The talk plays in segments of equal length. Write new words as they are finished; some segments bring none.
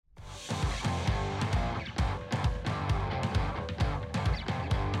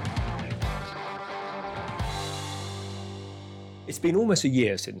It's been almost a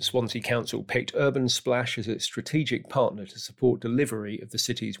year since Swansea Council picked Urban Splash as its strategic partner to support delivery of the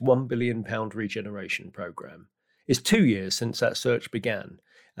city's £1 billion regeneration programme. It's 2 years since that search began,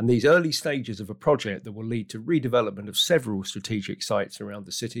 and these early stages of a project that will lead to redevelopment of several strategic sites around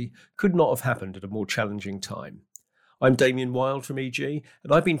the city could not have happened at a more challenging time. I'm Damien Wild from EG,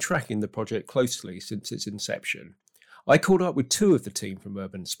 and I've been tracking the project closely since its inception. I caught up with two of the team from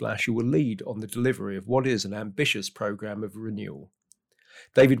Urban Splash who will lead on the delivery of what is an ambitious programme of renewal.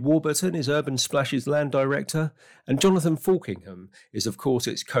 David Warburton is Urban Splash's land director, and Jonathan Falkingham is, of course,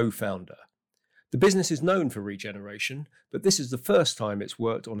 its co-founder. The business is known for regeneration, but this is the first time it's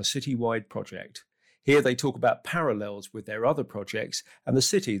worked on a city-wide project. Here they talk about parallels with their other projects and the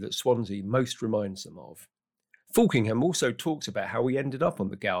city that Swansea most reminds them of. Falkingham also talks about how he ended up on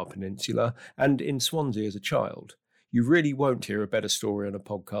the Gower Peninsula and in Swansea as a child. You really won't hear a better story on a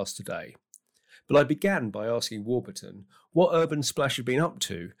podcast today. But I began by asking Warburton what Urban Splash had been up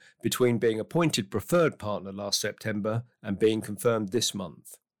to between being appointed preferred partner last September and being confirmed this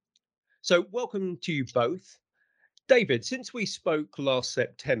month. So welcome to you both. David, since we spoke last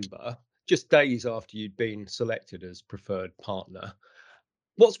September, just days after you'd been selected as preferred partner,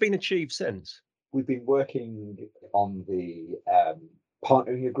 what's been achieved since? We've been working on the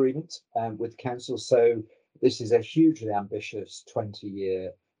partnering agreement with the council. So this is a hugely ambitious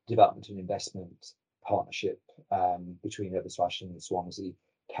 20-year development and investment partnership between Urban Splash and the Swansea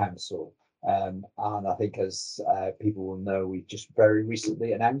Council. And I think, as people will know, we've just very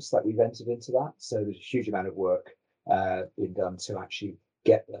recently announced that we've entered into that. So there's a huge amount of work being done to actually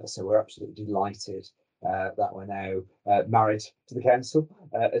get there. So we're absolutely delighted that we're now married to the council,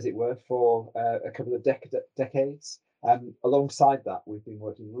 as it were, for a couple of decades. Alongside that, we've been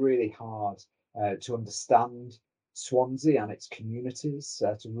working really hard to understand Swansea and its communities,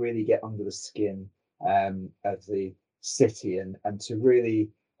 to really get under the skin of the city and to really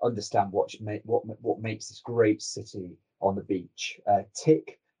understand what makes this great city on the beach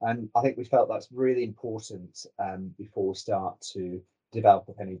tick. And I think we felt that's really important before we start to develop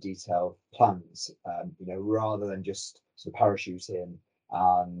up any detailed plans, rather than just sort of parachute in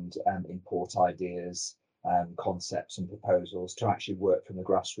and import ideas, concepts and proposals to actually work from the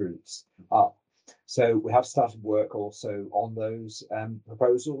grassroots up. So we have started work also on those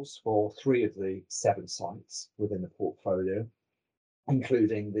proposals for 3 of the 7 sites within the portfolio,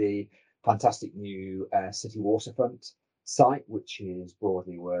 including the fantastic new city waterfront site, which is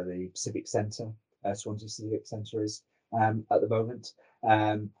broadly where the Civic Centre, Swansea Civic Centre is at the moment.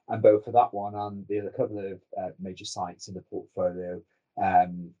 And both for that one and the other couple of major sites in the portfolio,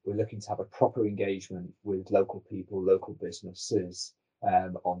 we're looking to have a proper engagement with local people, local businesses,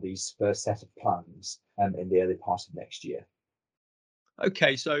 on these first set of plans in the early part of next year.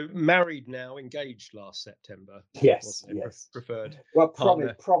 Okay, so married now, engaged last September. Yes. Preferred. Well,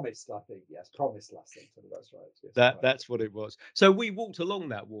 promised, I think. Yes, promised last September. That's right. Yes, that's what it was. So we walked along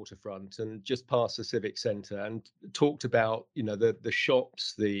that waterfront and just past the Civic Centre and talked about, the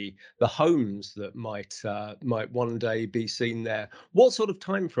shops, the homes that might one day be seen there. What sort of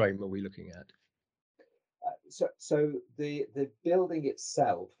time frame are we looking at? So the building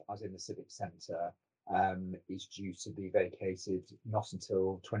itself, as in the Civic Centre, is due to be vacated not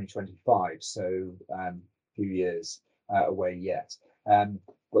until 2025, so a few years away yet.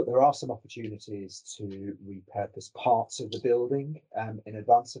 But there are some opportunities to repurpose parts of the building in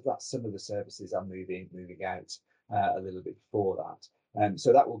advance of that. Some of the services are moving out a little bit before that.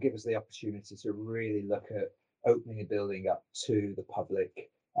 So that will give us the opportunity to really look at opening a building up to the public,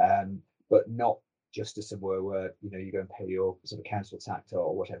 but not just as somewhere where you go and pay your sort of council tax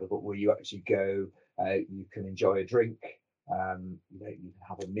or whatever, but where you actually go, you can enjoy a drink, you can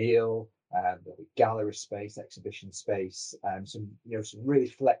have a meal, there'll be gallery space, exhibition space, some really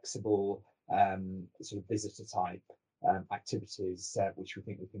flexible sort of visitor type activities, which we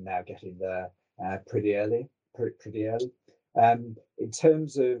think we can now get in there pretty early. In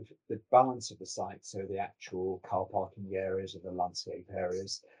terms of the balance of the site, so the actual car parking areas or the landscape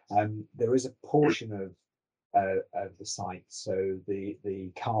areas, there is a portion of the site, so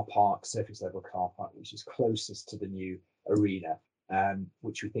the car park, surface level car park, which is closest to the new arena,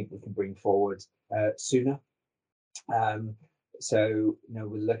 which we think we can bring forward sooner. So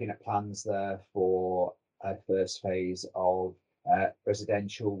we're looking at plans there for a first phase of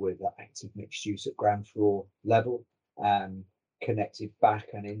residential with active mixed use at ground floor level, connected back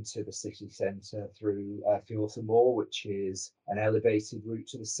and into the city centre through Fiortham Moor, which is an elevated route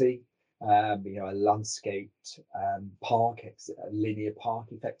to the sea. A landscaped park, a linear park,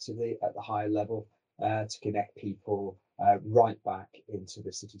 effectively at the higher level, to connect people right back into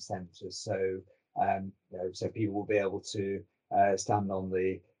the city centre. So, so people will be able to stand on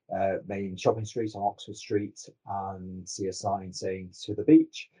the main shopping street on Oxford Street and see a sign saying to the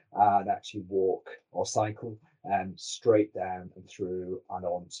beach, and actually walk or cycle straight down and through and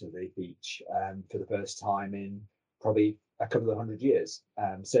onto the beach for the first time in probably a couple of 100 years,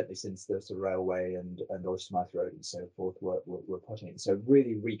 certainly since there's a railway and Oystermouth Road and so forth were put in. So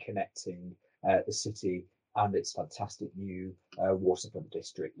really reconnecting the city and its fantastic new waterfront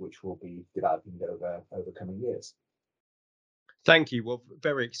district, which will be developing over coming years. Thank you. Well,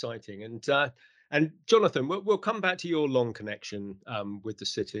 very exciting. And Jonathan, we'll come back to your long connection with the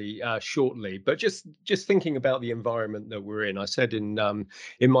city shortly. But just thinking about the environment that we're in, I said in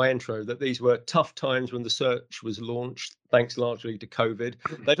my intro that these were tough times when the search was launched, thanks largely to COVID.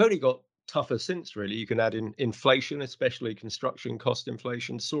 They've only got tougher since, really. You can add in inflation, especially construction cost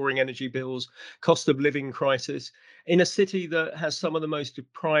inflation, soaring energy bills, cost of living crisis in a city that has some of the most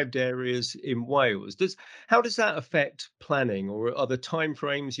deprived areas in Wales. How does that affect planning, or are the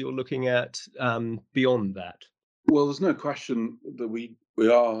timeframes you're looking at beyond that? Well, there's no question that we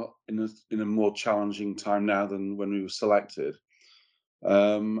are in a more challenging time now than when we were selected.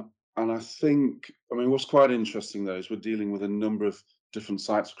 And I think, I mean, what's quite interesting though is we're dealing with a number of different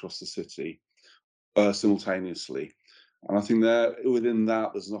sites across the city simultaneously, and I think there within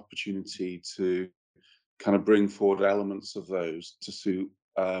that there's an opportunity to kind of bring forward elements of those to suit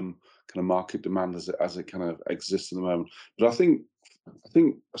kind of market demand as it kind of exists at the moment. But I think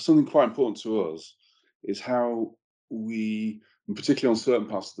something quite important to us is how we, and particularly on certain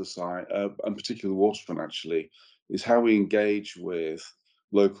parts of the site, and particularly the waterfront actually, is how we engage with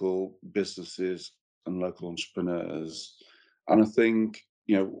local businesses and local entrepreneurs. And I think,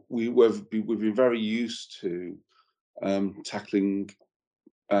 you know, we've been very used to tackling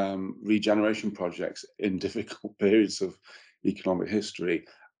regeneration projects in difficult periods of economic history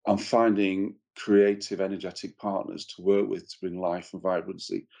and finding creative, energetic partners to work with to bring life and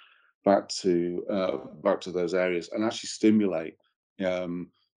vibrancy back to those areas and actually stimulate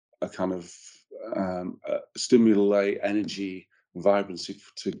a kind of stimulate energy and vibrancy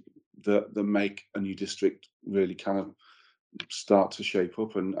that make a new district really kind of start to shape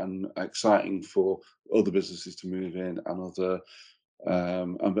up and exciting for other businesses to move in and other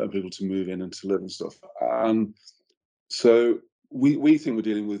and people to move in and to live and stuff. And so we think we're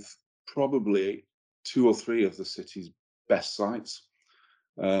dealing with probably two or three of the city's best sites.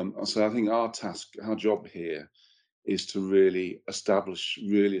 And so I think our job here is to really establish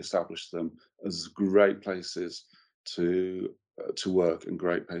them as great places to work and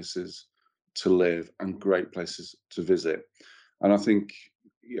great places to live and great places to visit. And I think,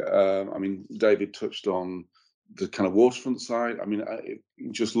 I mean, David touched on the kind of waterfront side. I mean,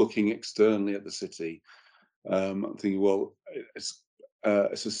 just looking externally at the city, I'm thinking, well, it's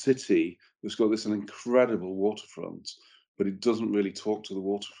a city that's got an incredible waterfront, but it doesn't really talk to the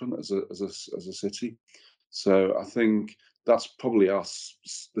waterfront as a city. So I think that's probably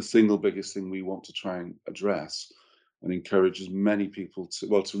the single biggest thing we want to try and address and encourage as many people to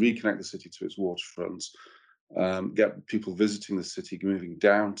reconnect the city to its waterfront, get people visiting the city, moving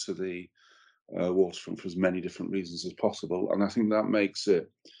down to the waterfront for as many different reasons as possible. And I think that makes it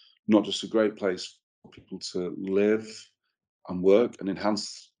not just a great place for people to live and work and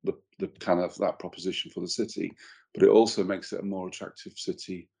enhance the kind of that proposition for the city, but it also makes it a more attractive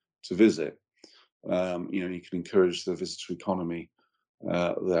city to visit. You know, you can encourage the visitor economy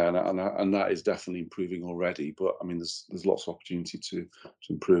there, and that is definitely improving already. But I mean, there's lots of opportunity to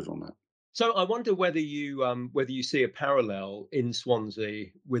improve on that. So I wonder whether you see a parallel in Swansea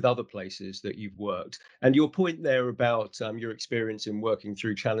with other places that you've worked, and your point there about your experience in working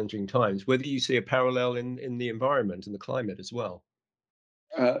through challenging times, whether you see a parallel in the environment and the climate as well.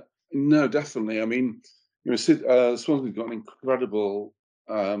 Uh, no, definitely. I mean, you know, Swansea's got an incredible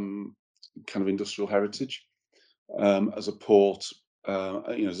kind of industrial heritage as a port. You know,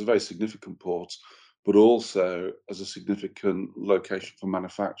 it's a very significant port, but also as a significant location for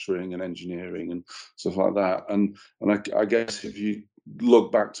manufacturing and engineering and stuff like that. And I guess if you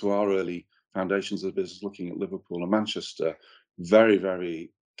look back to our early foundations of the business, looking at Liverpool and Manchester, very,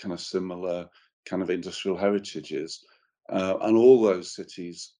 very kind of similar kind of industrial heritages. And all those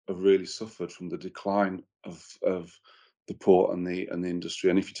cities have really suffered from the decline of the port and the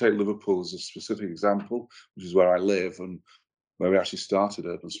industry. And if you take Liverpool as a specific example, which is where I live and where we actually started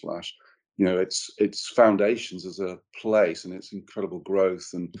Urban Splash, you know, its foundations as a place and its incredible growth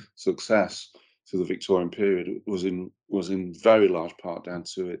and success through the Victorian period was in very large part down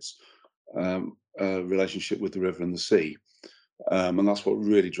to its relationship with the river and the sea, and that's what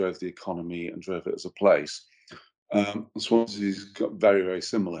really drove the economy and drove it as a place. Swansea's got very, very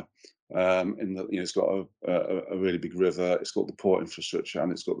similar. In that, it's got a really big river, it's got the port infrastructure,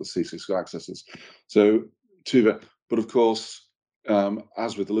 and it's got the sea-to-sky accesses. So but of course,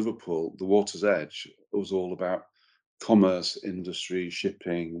 as with Liverpool, the water's edge was all about commerce, industry,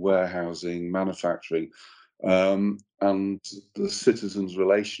 shipping, warehousing, manufacturing, and the citizens'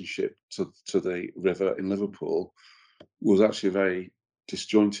 relationship to the river in Liverpool was actually a very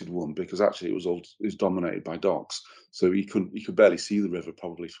disjointed one, because actually it was dominated by docks, so you could barely see the river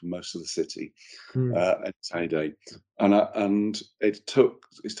probably for most of the city Hmm. at its heyday, and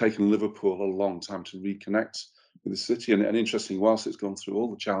it's taken Liverpool a long time to reconnect with the city, and interesting, whilst it's gone through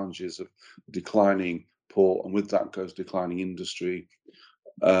all the challenges of declining port, and with that goes declining industry,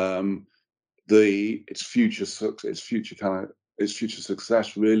 um, the its future success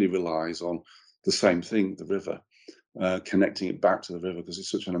really relies on the same thing, the river, connecting it back to the river, because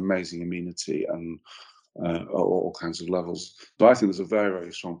it's such an amazing amenity, and at all kinds of levels. So I think there's a very,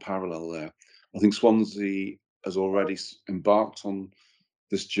 very strong parallel there. I think Swansea has already embarked on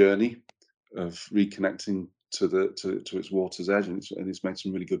this journey of reconnecting to its water's edge, and it's made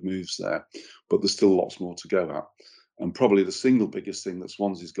some really good moves there. But there's still lots more to go at. And probably the single biggest thing that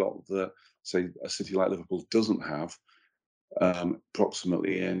Swansea's got that, say, a city like Liverpool doesn't have,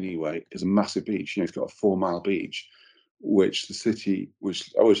 approximately anyway, is a massive beach. It's got a 4 mile beach, which I think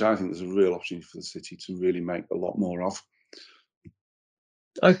there's a real opportunity for the city to really make a lot more of.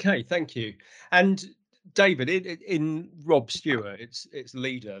 Okay, thank you. And David, in Rob Stewart, its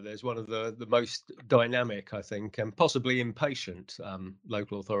leader, there's one of the most dynamic, I think, and possibly impatient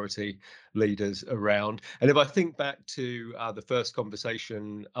local authority leaders around. And if I think back to the first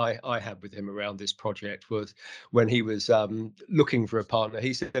conversation I had with him around this project, was when he was looking for a partner.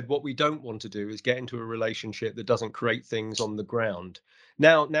 He said, "What we don't want to do is get into a relationship that doesn't create things on the ground."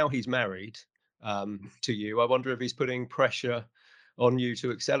 Now he's married to you. I wonder if he's putting pressure on you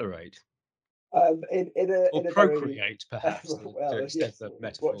to accelerate or In a very procreate, perhaps, to well, extend yes. the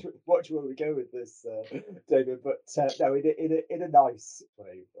metaphor. Watch where we go with this, David. But no, in a nice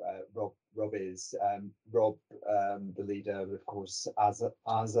way. Rob is Rob, the leader, of course, as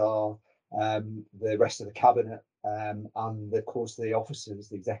are the rest of the cabinet, and of course the officers,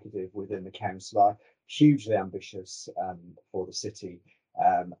 the executive within the council are hugely ambitious for the city.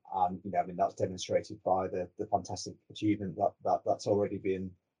 And I mean, that's demonstrated by the fantastic achievement that's already been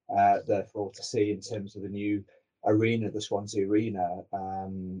therefore to see in terms of the new arena, the Swansea Arena,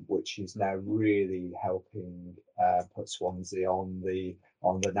 which is now really helping put Swansea on the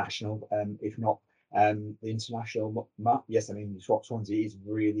national, if not the international map. Yes, I mean Swansea is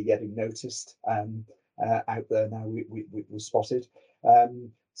really getting noticed out there now. We're spotted.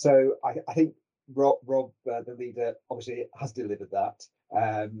 So I think Rob, the leader, obviously has delivered that.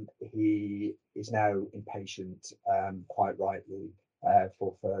 He is now impatient, quite rightly,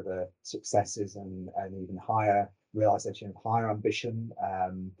 for further successes and even higher realization of higher ambition.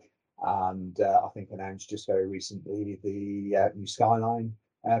 And I think announced just very recently the new Skyline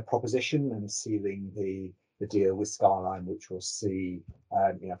proposition, and sealing the deal with Skyline, which will see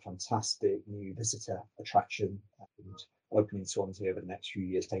fantastic new visitor attraction and opening Swansea over the next few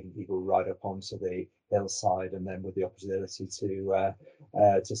years, taking people right up onto the hillside, and then with the opportunity to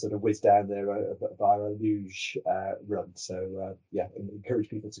sort of whiz down there via a luge run. So yeah, encourage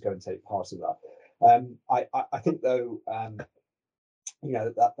people to go and take part of that. I think though,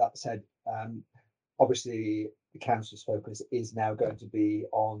 that said, obviously the council's focus is now going to be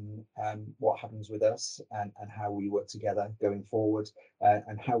on what happens with us, and how we work together going forward,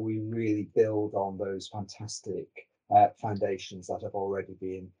 and how we really build on those fantastic foundations that have already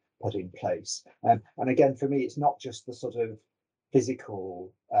been put in place. And again, for me, it's not just the sort of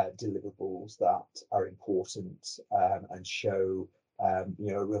physical deliverables that are important, and show a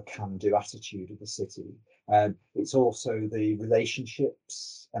real can-do attitude of the city. It's also the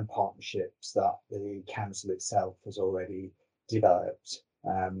relationships and partnerships that the council itself has already developed,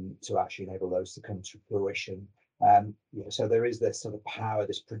 to actually enable those to come to fruition. So there is this sort of power,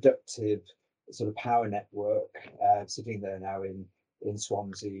 this productive sort of power network sitting there now in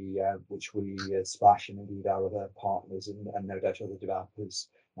Swansea, which we Splash, and indeed our other partners, and no doubt other developers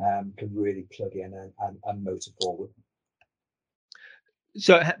can really plug in and motor forward.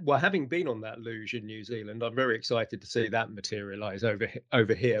 So, well, having been on that luge in New Zealand, I'm very excited to see that materialise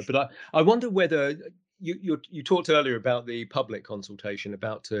over here. But I wonder whether you talked earlier about the public consultation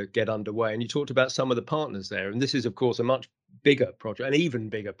about to get underway, and you talked about some of the partners there. And this is, of course, a much bigger project, an even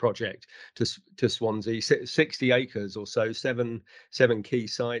bigger project to Swansea, 60 acres or so, seven key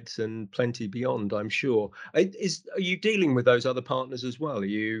sites, and plenty beyond, I'm sure. Are you dealing with those other partners as well? Are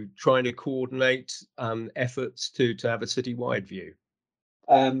you trying to coordinate efforts to have a citywide view?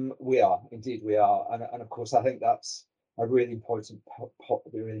 We are, indeed we are, and of course I think that's a really important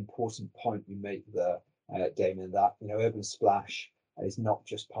point you make there, Damien. That Urban Splash is not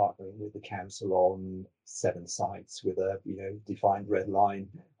just partnering with the council on 7 sites with a defined red line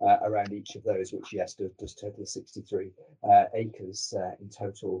around each of those, which yes does total 63 acres in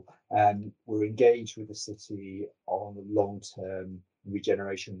total. We're engaged with the city on long-term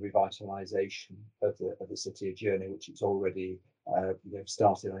regeneration, revitalisation of the city, a journey which it's already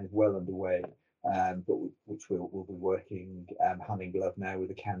started and is well underway, but which we'll be working hand in glove now with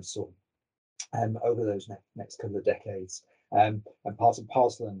the council over those next couple of decades. And part and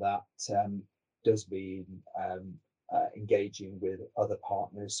parcel in that does mean engaging with other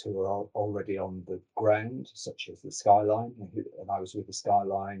partners who are already on the ground, such as the Skyline, and I was with the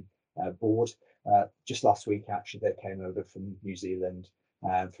Skyline board just last week. Actually, they came over from New Zealand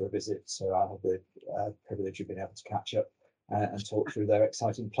for a visit, so I had the privilege of being able to catch up and talk through their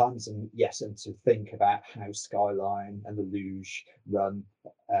exciting plans, and yes, and to think about how Skyline and the Luge run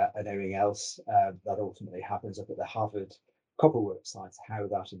and everything else that ultimately happens up at the Harvard Copperwork site, how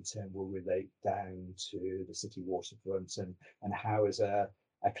that in turn will relate down to the city waterfront, and how as a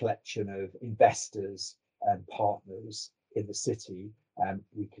collection of investors and partners in the city,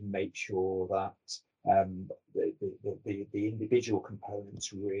 we can make sure that the individual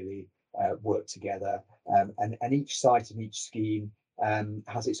components really work together, and each site and each scheme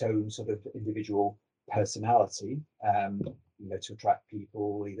has its own sort of individual personality, to attract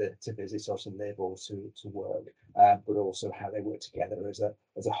people either to visit or to live or to work, but also how they work together as a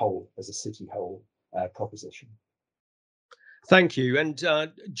whole, as a city whole proposition. Thank you. And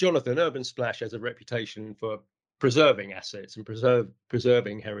Jonathan, Urban Splash has a reputation for preserving assets and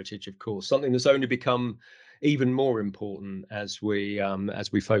preserving heritage, of course, something that's only become even more important as we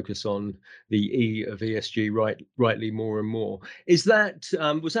focus on the E of ESG rightly more and more. Is that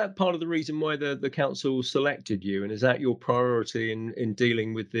was that part of the reason why the council selected you, and is that your priority in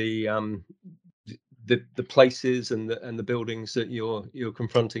dealing with the places and the buildings that you're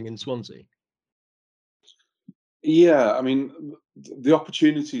confronting in Swansea? Yeah, I mean, the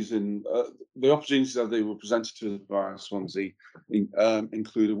opportunities that they were presented to us by Swansea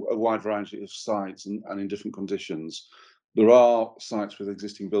include a wide variety of sites and in different conditions. There are sites with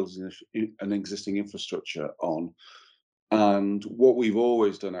existing buildings and existing infrastructure on, and what we've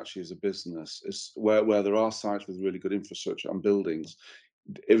always done actually as a business is where there are sites with really good infrastructure and buildings,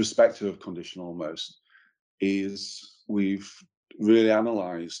 irrespective of condition almost, is we've really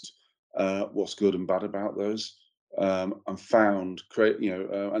analysed what's good and bad about those, and found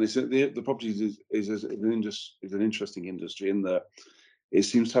and it's the property is an interesting industry in that it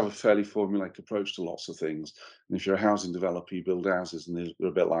seems to have a fairly formulaic approach to lots of things. And if you're a housing developer, you build houses and they're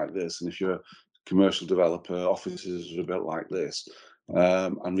a bit like this, and if you're a commercial developer, offices are a bit like this,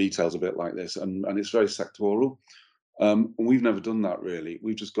 and retail's a bit like this, and it's very sectoral. And we've never done that really.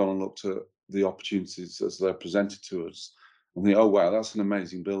 We've just gone and looked at the opportunities as they're presented to us and think, oh wow, that's an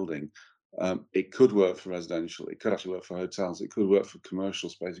amazing building. It could work for residential, it could actually work for hotels, it could work for commercial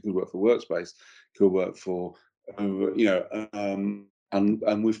space, it could work for workspace, it could work for, and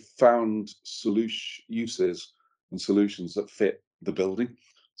we've found uses and solutions that fit the building.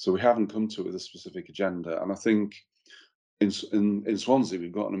 So we haven't come to it with a specific agenda. And I think in Swansea,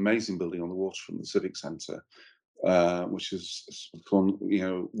 we've got an amazing building on the waterfront, the Civic Centre, which is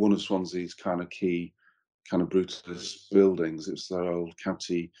one of Swansea's kind of key kind of brutalist buildings. It's their old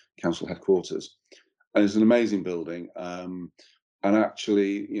county council headquarters, and it's an amazing building. And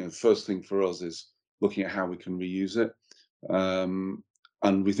actually, the first thing for us is looking at how we can reuse it.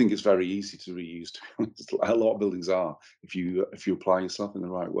 And we think it's very easy to reuse. To be honest, a lot of buildings are, if you apply yourself in the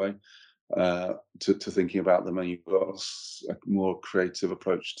right way to thinking about them, and you've got a more creative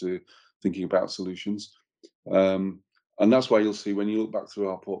approach to thinking about solutions. And that's why you'll see when you look back through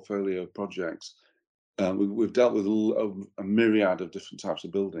our portfolio of projects, we've dealt with a myriad of different types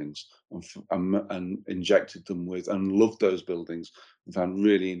of buildings and injected them with and loved those buildings and found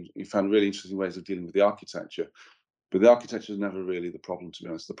really interesting ways of dealing with the architecture. But the architecture is never really the problem, to be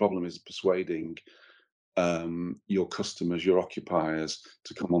honest. The problem is persuading your customers, your occupiers,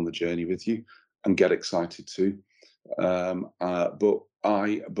 to come on the journey with you and get excited too. But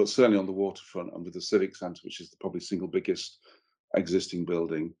certainly on the waterfront and with the Civic Centre, which is the probably single biggest existing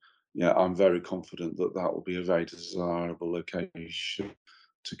building, yeah, I'm very confident that that will be a very desirable location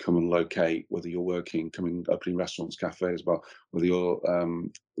to come and locate, whether you're opening restaurants, cafes, but whether you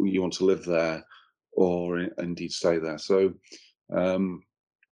want to live there or indeed stay there. So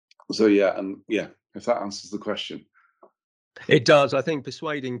yeah, if that answers the question. It does. I think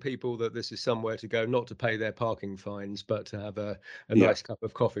persuading people that this is somewhere to go, not to pay their parking fines, but to have a Yeah. nice cup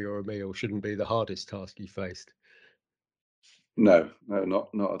of coffee or a meal shouldn't be the hardest task you faced. No, no,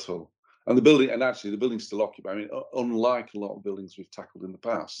 not at all. And the building, and actually the building's still occupied. I mean, unlike a lot of buildings we've tackled in the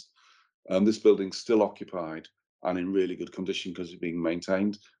past, this building's still occupied and in really good condition because it's being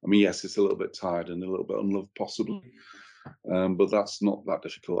maintained. I mean, yes, it's a little bit tired and a little bit unloved possibly, but that's not that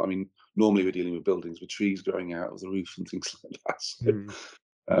difficult. I mean, normally we're dealing with buildings with trees growing out of the roof and things like that. So,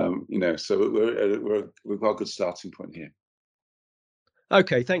 Hmm. so we've got a good starting point here.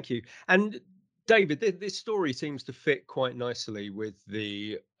 Okay, thank you. And David, this story seems to fit quite nicely with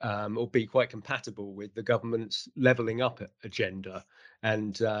or be quite compatible with the government's levelling up agenda,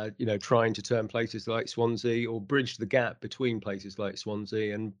 and trying to turn places like Swansea, or bridge the gap between places like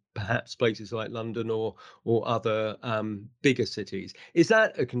Swansea and perhaps places like London or other bigger cities. Is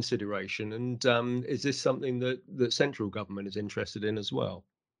that a consideration? And is this something that central government is interested in as well?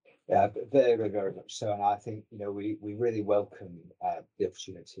 Yeah, very, very much so. And I think, we really welcome the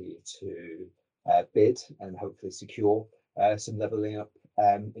opportunity to bid and hopefully secure some levelling up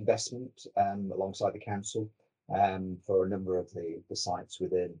investment alongside the council for a number of the sites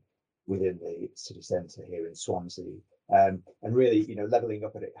within the city centre here in Swansea. And really, levelling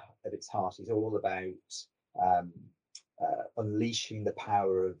up at its heart is all about um, unleashing the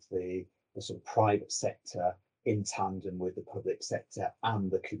power of the sort of private sector in tandem with the public sector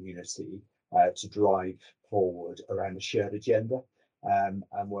and the community to drive forward around a shared agenda. And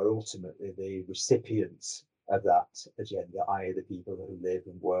we're ultimately the recipients of that agenda, i.e., the people who live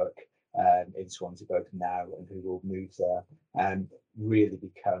and work in Swansea both now and who will move there, and really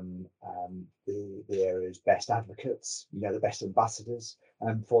become the area's best advocates, the best ambassadors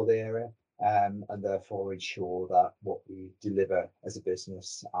for the area. And therefore ensure that what we deliver as a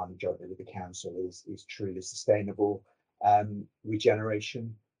business and jointly with the council is truly sustainable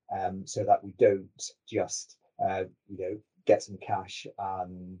regeneration, so that we don't just get some cash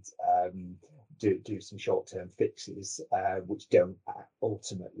and do some short-term fixes which don't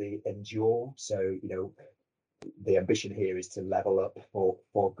ultimately endure. So the ambition here is to level up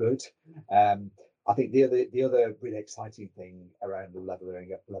for good. I think the other really exciting thing around the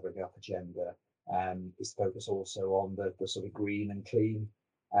leveling up agenda is focus also on the sort of green and clean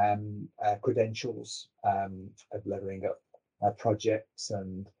credentials of leveling up projects.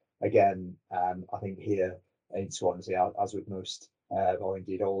 And again, I think here in Swansea, as with most or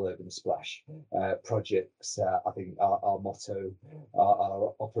indeed all Urban Splash projects, I think our motto,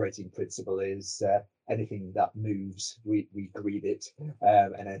 our operating principle is anything that moves, we green it,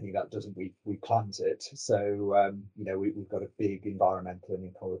 and anything that doesn't, we plant it. So we've got a big environmental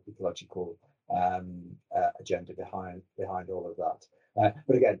and ecological agenda behind all of that.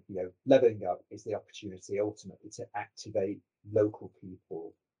 But again, levelling up is the opportunity ultimately to activate local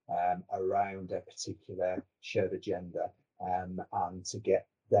people around a particular shared agenda, and to get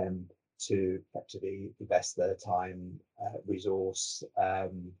them to effectively invest their time, resource,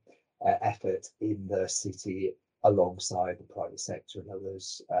 effort in the city alongside the private sector and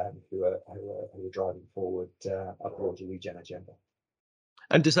others who are driving forward a broader regen agenda.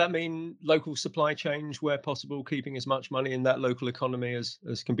 And does that mean local supply chains where possible, keeping as much money in that local economy as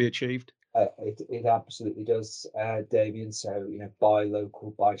can be achieved? It absolutely does, Damien. So buy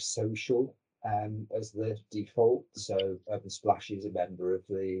local, buy social as the default. So Urban Splash is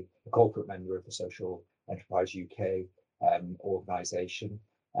a corporate member of the Social Enterprise UK organisation.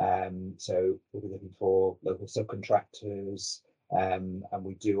 So we'll be looking for local subcontractors, and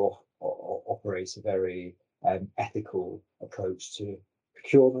we do operate a very ethical approach to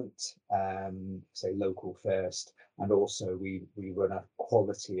procurement. Say local first, and also we run a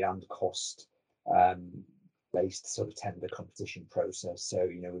quality and cost based sort of tender competition process. So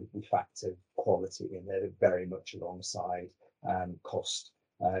we factor quality in there very much alongside cost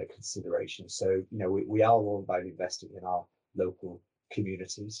consideration. So we are all about investing in our local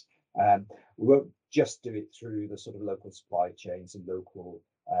communities. We won't just do it through the sort of local supply chains and local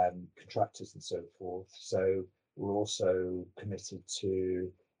contractors and so forth. So we're also committed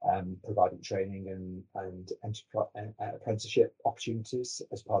to providing training and apprenticeship opportunities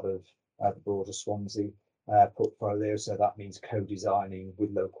as part of the broader Swansea portfolio. So that means co-designing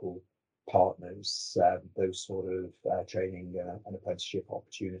with local partners those sort of training and apprenticeship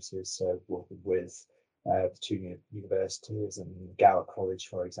opportunities. So working with the two universities and Gower College,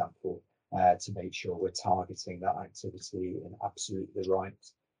 for example, to make sure we're targeting that activity in absolutely the right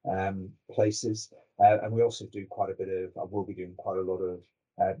places. And we also do quite a bit of, I will be doing quite a lot of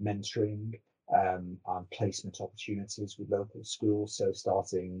mentoring and placement opportunities with local schools. So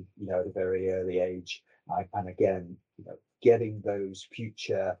starting, at a very early age, And again, getting those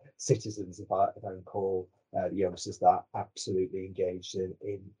future citizens of Own Call, the youngsters that absolutely engaged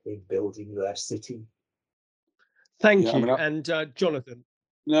in building their city. Thank Yeah, I mean, you. And Jonathan.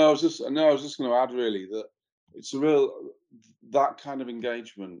 no, I was just going to add really that it's a real that kind of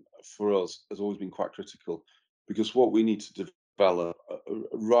engagement for us has always been quite critical, because what we need to develop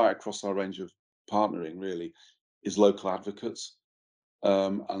right across our range of partnering really is local advocates.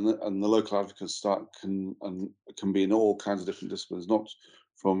 And the local advocates can be in all kinds of different disciplines, not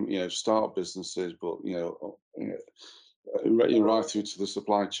from start businesses, but right through to the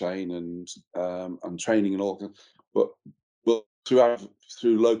supply chain and training and all. But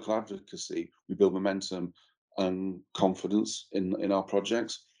through local advocacy, we build momentum and confidence in our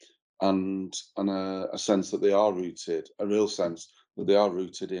projects, and a sense that they are rooted, a real sense that they are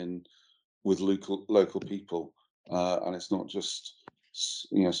rooted in with local people, and it's not just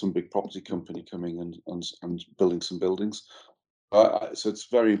some big property company coming and building some buildings. So it's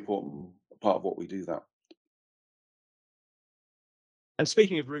very important part of what we do that. And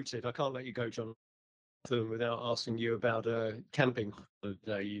speaking of rooted, I can't let you go, Jonathan, without asking you about a camping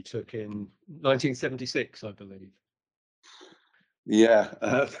holiday you took in 1976, I believe. Yeah.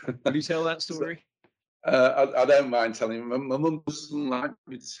 Will you tell that story? I don't mind telling. My mum doesn't like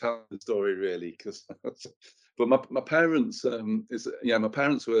me to tell the story really, because but my parents my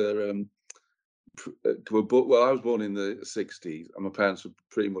parents were well, I was born in the 60s, and my parents were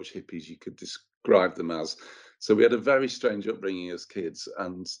pretty much hippies, you could describe them as. So we had a very strange upbringing as kids,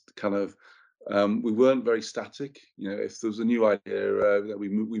 and kind of we weren't very static. If there was a new idea, that we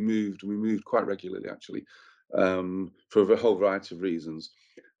moved, and we moved quite regularly actually, for a whole variety of reasons.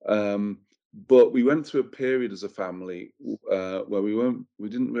 But we went through a period as a family where we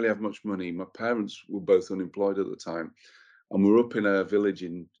didn't really have much money. My parents were both unemployed at the time, and we were up in a village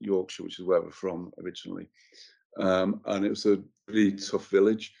in Yorkshire, which is where we're from originally. And it was a really tough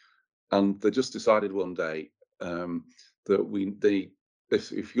village. And they just decided one day that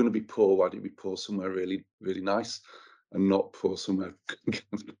if you're going to be poor, why don't you be poor somewhere really, really nice, and not poor somewhere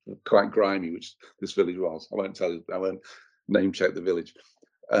quite grimy, which this village was. I won't name check the village.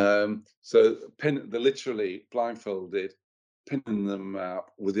 So they literally blindfolded, pinning the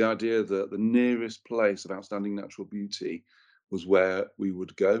map with the idea that the nearest place of outstanding natural beauty was where we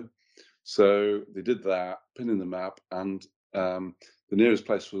would go. So they did that, pinning the map, and the nearest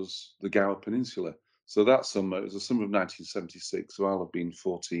place was the Gower Peninsula. So that summer, it was the summer of 1976, so I'll have been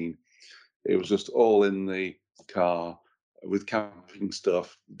 14. It was just all in the car with camping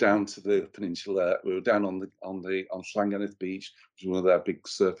stuff down to the peninsula. We were down on Llangannydd Beach, which is one of their big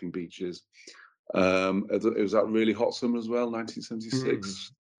surfing beaches. It was that really hot summer as well,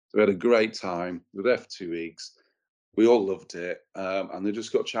 1976. So we had a great time. We were there for 2 weeks. We all loved it, and they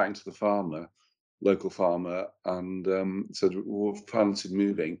just got chatting to the local farmer, and said we were fancying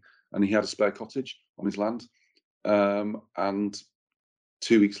moving, and he had a spare cottage on his land. And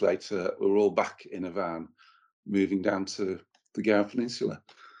 2 weeks later, we were all back in a van, moving down to the Gower Peninsula.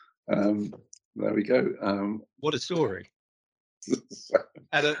 There we go. What a story.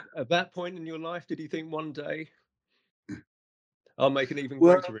 At that point in your life, did you think one day I'll make an even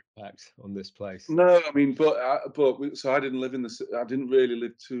greater impact on this place? No, I mean, so I didn't live I didn't really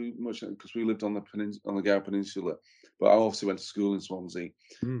live too much, because we lived on the Gower Peninsula, but I obviously went to school in Swansea.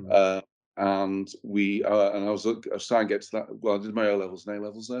 And I was trying to get to that. Well, I did my O levels and A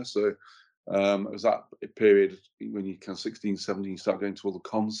levels there, so it was that period when you kind of 16, 17, you start going to all the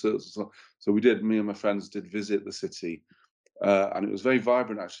concerts. So me and my friends did visit the city, and it was very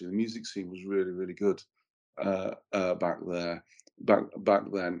vibrant actually. The music scene was really, really good back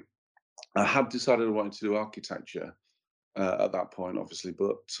then. I had decided I wanted to do architecture at that point, obviously,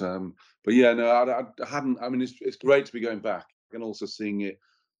 but yeah, no, I hadn't. I mean, it's great to be going back and also seeing it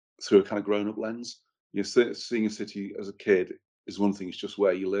through a kind of grown-up lens. Seeing a city as a kid is one thing; it's just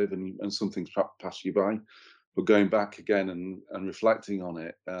where you live, and some things pass you by. But going back again and reflecting on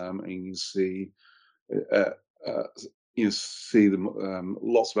it, and you see, see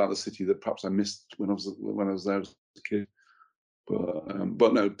lots about the city that perhaps I missed when I was there as a kid.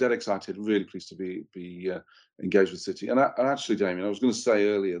 But no, dead excited, really pleased to be engaged with the city. And actually, Damien, I was going to say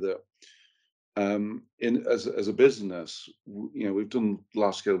earlier that as a business, we've done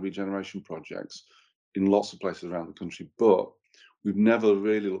large scale regeneration projects in lots of places around the country, but we've never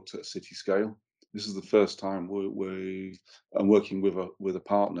really looked at city scale. This is the first time we are working with a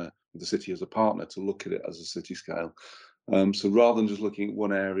partner, with the city as a partner, to look at it as a city scale. So rather than just looking at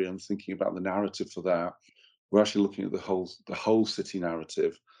one area and thinking about the narrative for that, we're actually looking at the whole city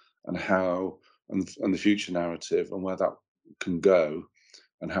narrative, and the future narrative, and where that can go,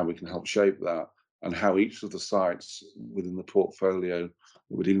 and how we can help shape that. and how each of the sites within the portfolio that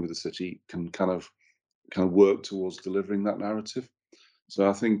we're dealing with the city can kind of work towards delivering that narrative. So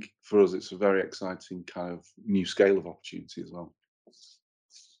I think for us, it's a very exciting kind of new scale of opportunity as well.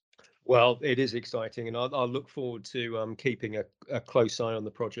 Well, it is exciting, and I'll look forward to keeping a close eye on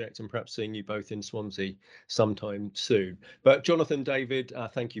the project and perhaps seeing you both in Swansea sometime soon. But Jonathan, David,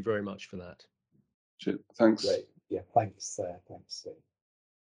 thank you very much for that. Thanks. Great. Yeah, thanks. Thanks, Steve.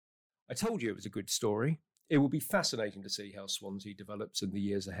 I told you it was a good story. It will be fascinating to see how Swansea develops in the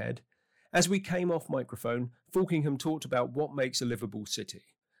years ahead. As we came off microphone, Falkingham talked about what makes a livable city,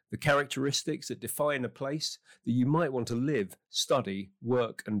 the characteristics that define a place that you might want to live, study,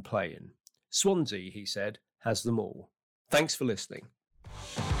 work and play in. Swansea, he said, has them all. Thanks for listening.